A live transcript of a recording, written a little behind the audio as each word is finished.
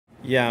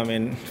Yeah, I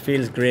mean,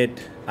 feels great.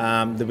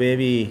 The way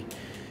we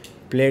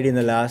played in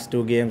the last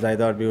two games, I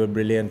thought we were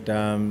brilliant.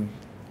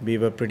 We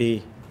were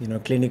pretty,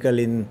 clinical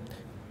in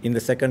the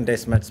second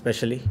test match,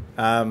 especially.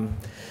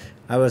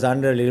 I was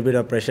under a little bit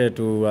of pressure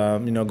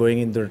to, going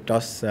into the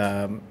toss.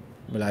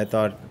 Well, I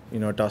thought,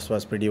 toss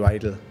was pretty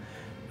vital.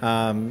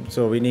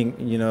 So winning,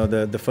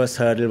 the first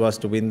hurdle was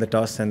to win the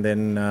toss and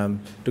then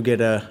to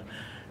get a,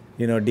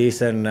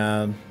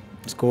 decent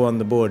score on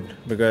the board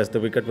because the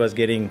wicket was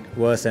getting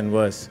worse and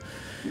worse.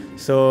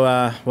 So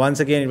once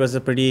again, it was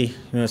a pretty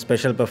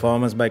special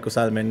performance by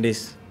Kusal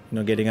Mendis,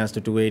 getting us to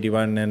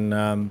 281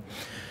 and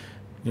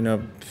you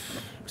know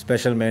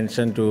special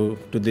mention to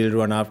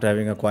Dilruwan after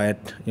having a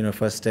quiet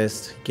first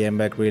test. He came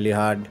back really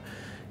hard.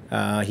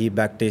 He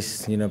backed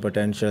his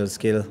potential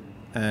skill,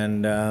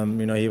 and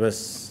he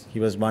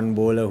was one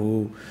bowler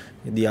who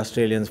the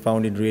Australians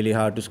found it really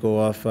hard to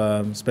score off,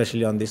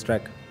 especially on this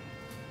track.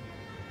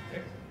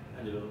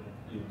 Angelo,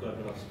 you've got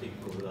a lot of stick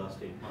over the last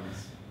 8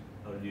 months.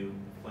 How do you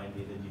find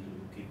the energy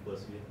to keep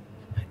pursuing?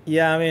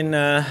 Yeah, I mean,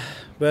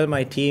 well,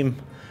 my team,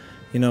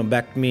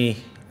 backed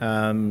me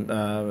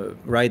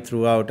right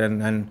throughout,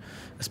 and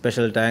a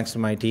special thanks to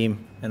my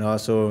team and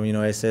also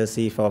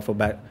SLC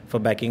for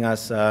backing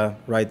us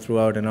right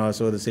throughout, and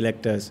also the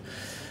selectors.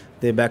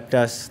 They backed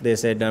us. They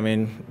said, I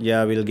mean,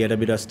 yeah, we'll get a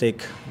bit of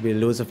stick, we'll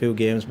lose a few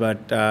games, but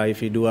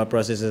if we do our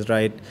processes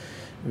right,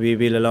 we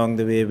will along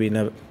the way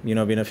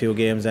win a few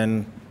games,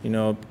 and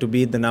to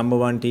beat the number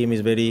one team is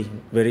very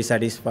very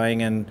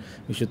satisfying, and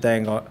we should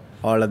thank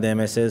all of them,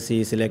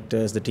 SLC,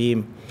 selectors, the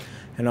team,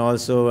 and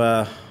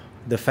also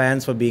the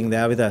fans for being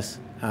there with us.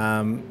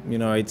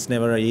 It's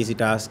never an easy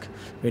task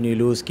when you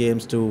lose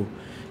games to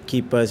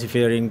keep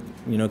persevering,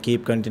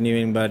 keep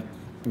continuing. But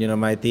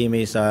my team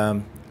is.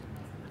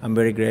 I'm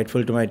very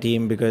grateful to my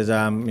team because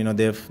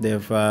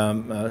they've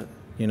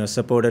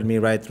supported me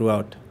right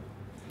throughout.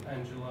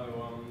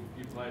 Angelo,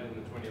 you played in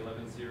the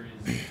 2011 series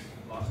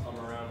last time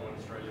around when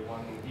Australia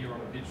won here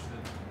on a pitch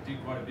that did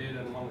quite a bit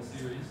and won the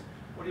series.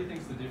 What do you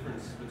think is the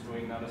difference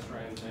between that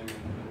Australian team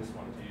and this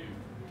one to you?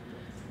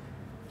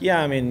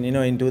 Yeah, I mean,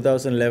 in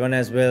 2011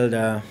 as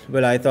well,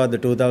 I thought the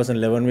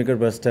 2011 wicket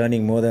was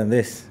turning more than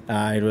this.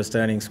 It was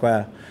turning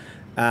square.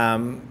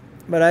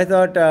 But I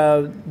thought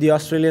the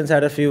Australians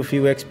had a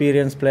few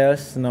experienced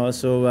players, and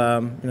also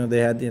they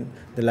had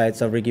the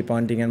likes of Ricky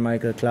Ponting and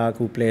Michael Clarke,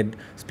 who played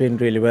spin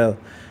really well.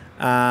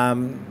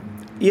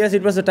 Yes,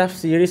 it was a tough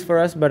series for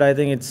us, but I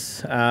think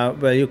it's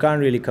you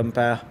can't really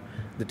compare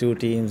the two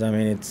teams. I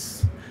mean,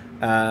 it's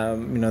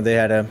they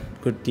had a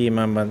good team,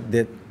 but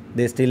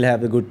they still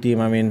have a good team.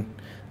 I mean,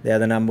 they are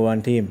the number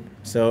one team.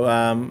 So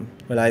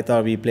I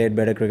thought we played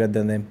better cricket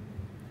than them.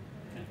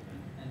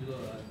 Angelo,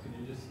 could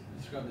you just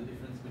describe the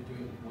difference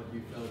between what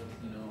you felt,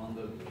 on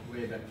the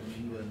way back from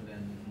England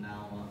and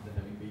now after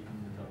having beaten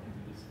the top team?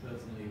 Just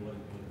personally, what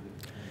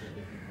is it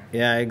different?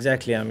 Yeah,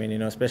 exactly. I mean,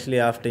 especially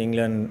after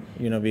England,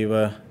 we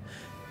were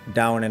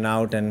down and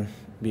out, and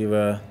we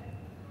were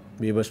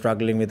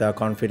struggling with our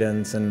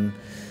confidence, and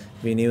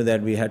we knew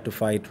that we had to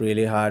fight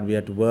really hard. We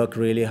had to work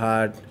really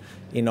hard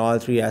in all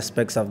three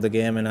aspects of the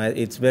game, and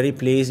it's very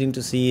pleasing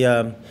to see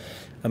a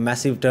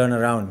massive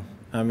turnaround.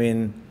 I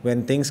mean,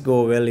 when things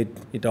go well,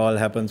 it all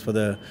happens for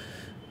the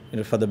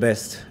for the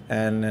best,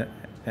 and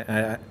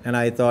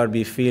I thought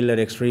we fielded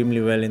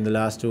extremely well in the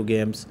last two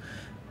games.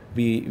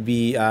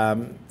 We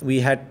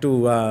had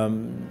to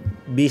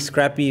be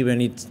scrappy when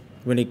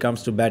it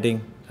comes to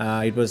batting.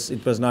 It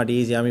was not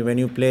easy. I mean, when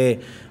you play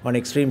on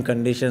extreme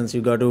conditions,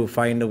 you got to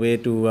find a way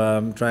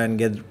to try and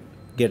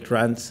get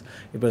runs.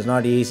 It was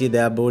not easy.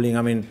 Their bowling.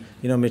 I mean,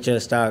 Mitchell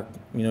Stark.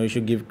 You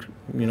should give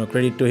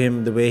credit to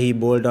him. The way he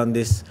bowled on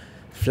this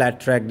flat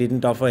track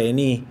didn't offer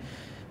any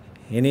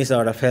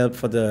sort of help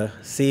for the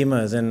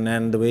seamers,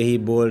 and the way he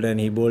bowled, and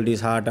he bowled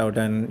his heart out,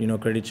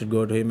 and credit should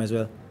go to him as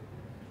well.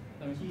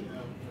 Was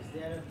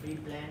there a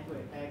pre-plan to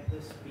attack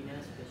the spinner,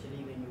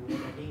 especially when you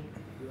were batting?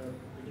 You were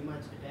pretty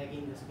much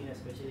attacking the spinner,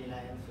 especially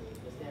Lions. So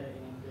was there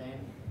any plan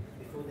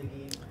before the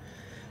game?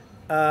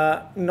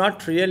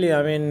 Not really.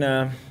 I mean,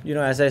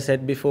 as I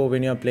said before,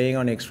 when you're playing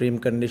on extreme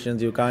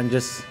conditions, you can't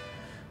just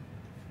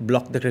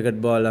block the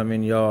cricket ball. I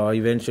mean, you're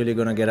eventually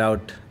going to get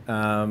out,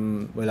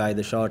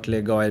 either short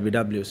leg or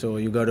LBW. So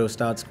you got to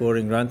start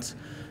scoring runs.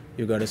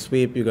 You got to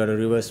sweep. You got to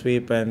reverse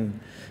sweep, and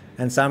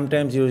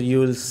sometimes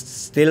you'll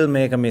still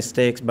make a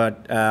mistakes,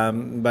 but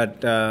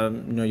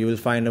you will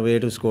find a way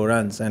to score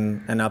runs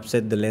and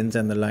upset the lengths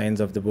and the lines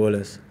of the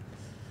bowlers.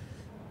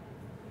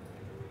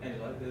 And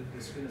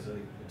the spinners are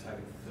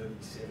taking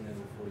 37 out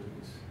of 40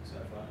 wickets so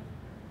far.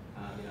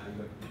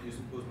 You've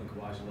got Usman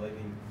Khawaja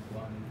leaving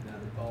one, the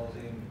bowls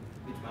in,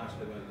 Mitch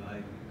Marshall won't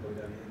play,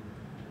 probably go in.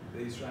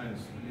 The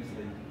Australians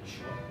usually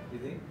shot, do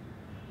you think?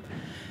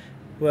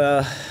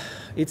 Well,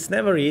 it's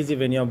never easy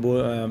when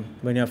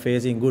you're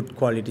facing good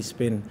quality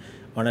spin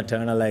on a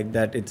turner like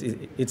that.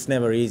 It's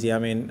never easy. I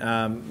mean,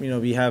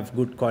 we have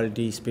good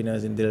quality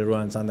spinners in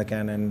Dilruwan,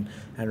 Sandakan, and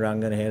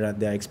Rangan Herat.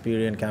 They are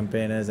experienced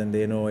campaigners, and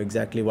they know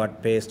exactly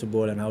what pace to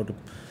bowl and how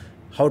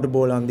to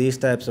bowl on these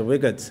types of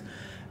wickets.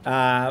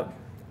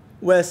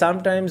 Well,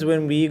 sometimes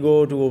when we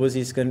go to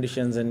overseas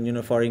conditions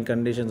and foreign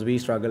conditions, we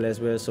struggle as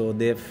well. So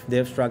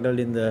they've struggled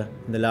in the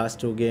last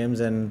 2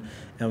 games, and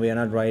we are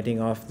not writing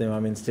off them.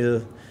 I mean,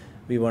 still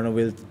we want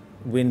to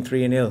win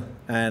 3-0,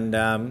 and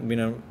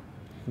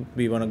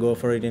we want to go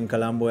for it in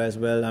Colombo as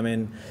well. I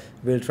mean,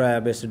 we'll try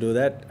our best to do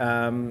that.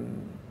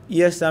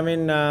 Yes, I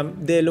mean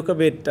they look a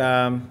bit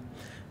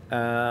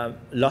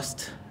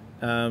lost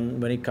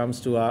when it comes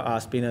to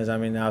our spinners. I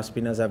mean, our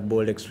spinners have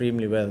bowled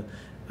extremely well.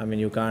 I mean,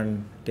 you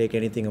can't take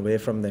anything away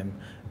from them.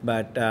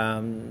 But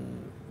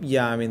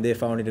yeah, I mean, they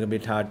found it a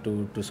bit hard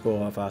to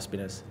score off our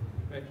spinners.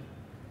 Right.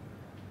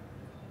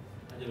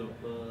 Angelo,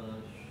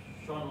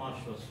 Sean Marsh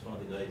was one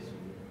of the guys who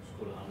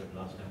scored 100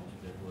 last time was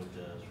played towards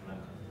Sri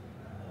Lanka,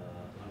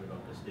 100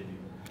 on test debut.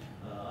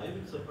 Are you a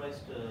bit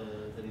surprised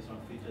that he's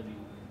not featured in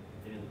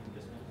any of the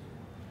test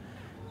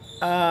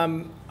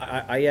matches?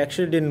 I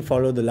actually didn't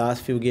follow the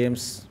last few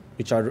games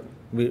which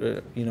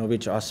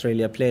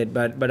Australia played,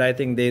 but I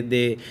think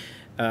they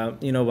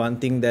one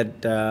thing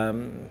that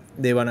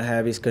they want to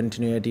have is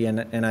continuity,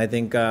 and I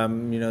think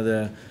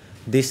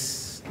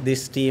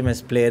this team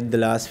has played the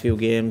last few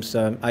games,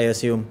 I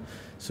assume,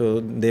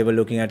 so they were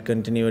looking at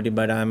continuity,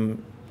 but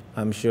I'm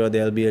sure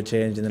there'll be a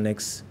change in the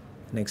next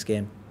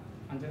game.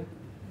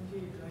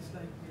 Guys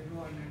like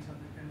everyone and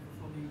something kind of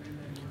performing well,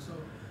 and also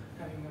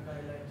having a guy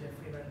like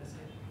Jeffrey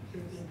Vanderson. Do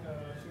you think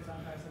Sri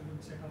Lanka has a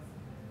good set of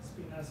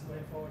spinners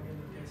going forward in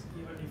the test,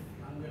 even if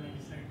Angelo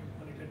decide to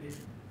call it a day?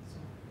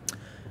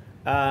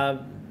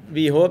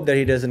 We hope that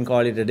he doesn't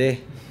call it a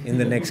day in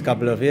the next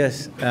couple of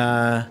years.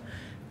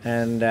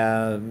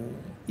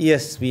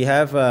 Yes, we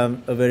have a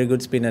very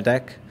good spin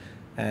attack,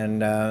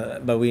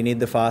 but we need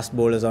the fast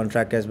bowlers on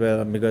track as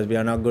well, because we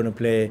are not going to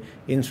play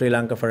in Sri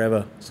Lanka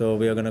forever. So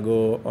we are going to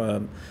go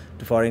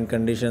to foreign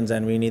conditions,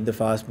 and we need the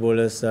fast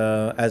bowlers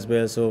as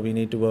well. So we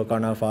need to work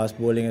on our fast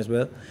bowling as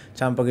well.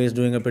 Champaka is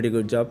doing a pretty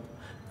good job.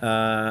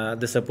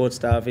 The support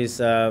staff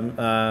is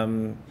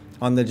on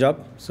the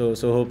job. So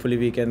hopefully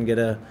we can get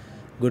a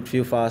good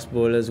few fast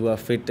bowlers who are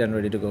fit and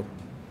ready to go.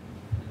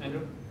 Andrew?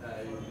 You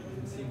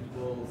didn't seem to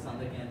bowl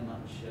Sunderland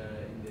much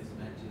in this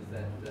match. Is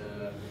that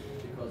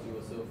because you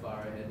were so far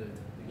ahead of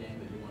the game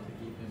that you want to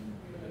keep him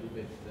a little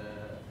bit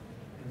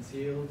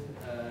concealed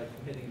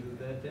heading to the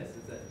third test?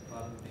 Is that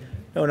part of the thing?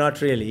 No,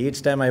 not really.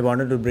 Each time I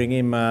wanted to bring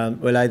him,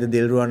 either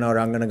Dilruwan or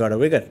Rangana got a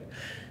wicket,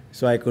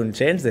 so I couldn't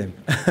change them.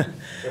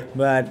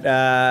 But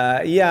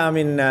yeah, I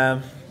mean,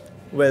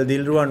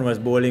 Dilruwan was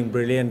bowling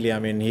brilliantly. I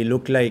mean, he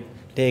looked like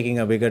taking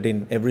a wicket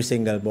in every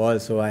single ball,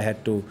 so I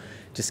had to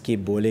just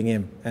keep bowling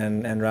him.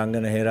 And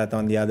Rangana Herath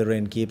on the other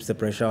end keeps the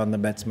pressure on the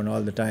batsman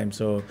all the time.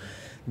 So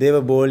they were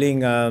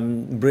bowling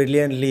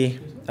brilliantly,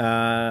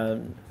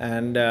 and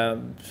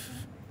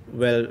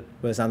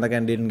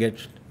Sandakan didn't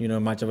get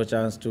much of a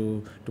chance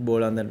to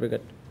bowl on that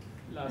wicket.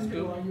 Are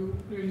you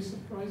really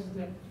surprised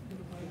that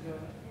the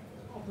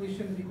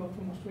opposition we got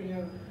from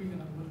Australia, being the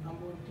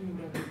number one team,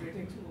 would have a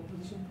great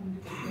opposition from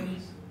the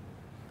players?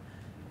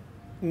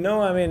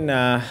 No, I mean,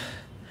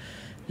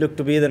 look,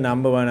 to be the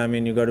number one, I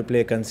mean, you got to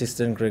play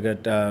consistent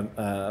cricket,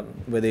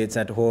 whether it's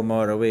at home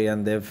or away.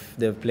 And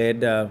they've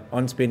played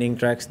on spinning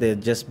tracks. They've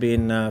just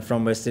been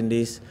from West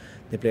Indies.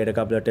 They played a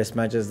couple of test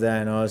matches there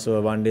and also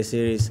a one-day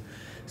series.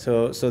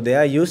 So they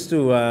are used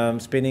to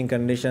spinning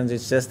conditions.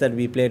 It's just that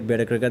we played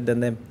better cricket than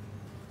them.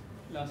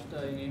 Last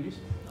in English.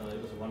 It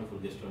was a wonderful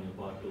gesture on your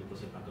part to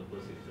present Uncle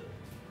Percy with a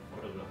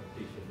photograph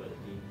appreciated by the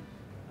team.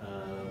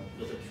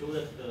 Does it show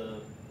that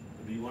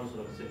do you want to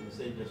sort of send a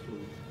message as to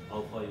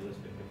how far you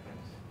respect your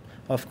friends?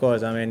 Of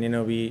course, I mean,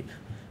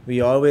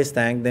 we always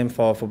thank them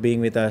for being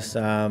with us.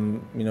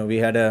 We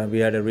had a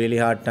really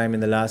hard time in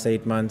the last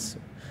 8 months.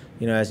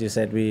 As you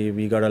said,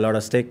 we got a lot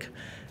of stick,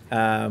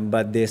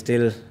 but they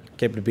still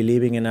kept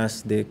believing in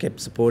us. They kept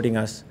supporting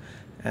us,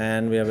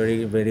 and we are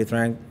very, very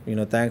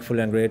thankful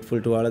and grateful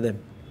to all of them.